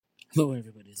Hello,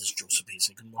 everybody. This is Joseph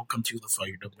Basic, and welcome to the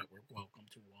FiredUp Network. Welcome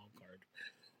to Wildcard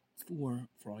for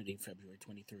Friday, February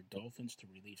 23rd. Dolphins to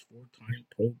release four-time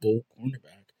Pro Bowl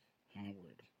cornerback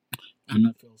Howard.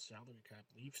 NFL salary cap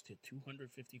leaps to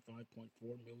 $255.4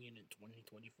 million in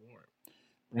 2024.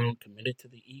 Brown committed to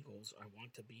the Eagles. I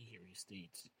want to be here, he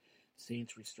states.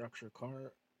 Saints restructure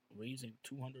car, raising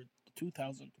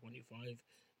 2025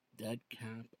 dead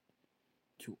cap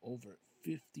to over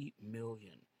 $50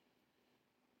 million.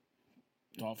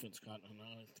 Dolphins got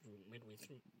another midway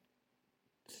through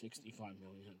 $65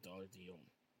 million deal.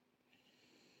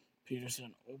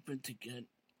 Peterson open to get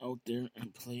out there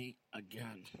and play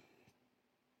again.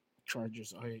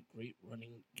 Chargers are a great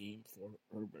running game for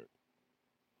Herbert.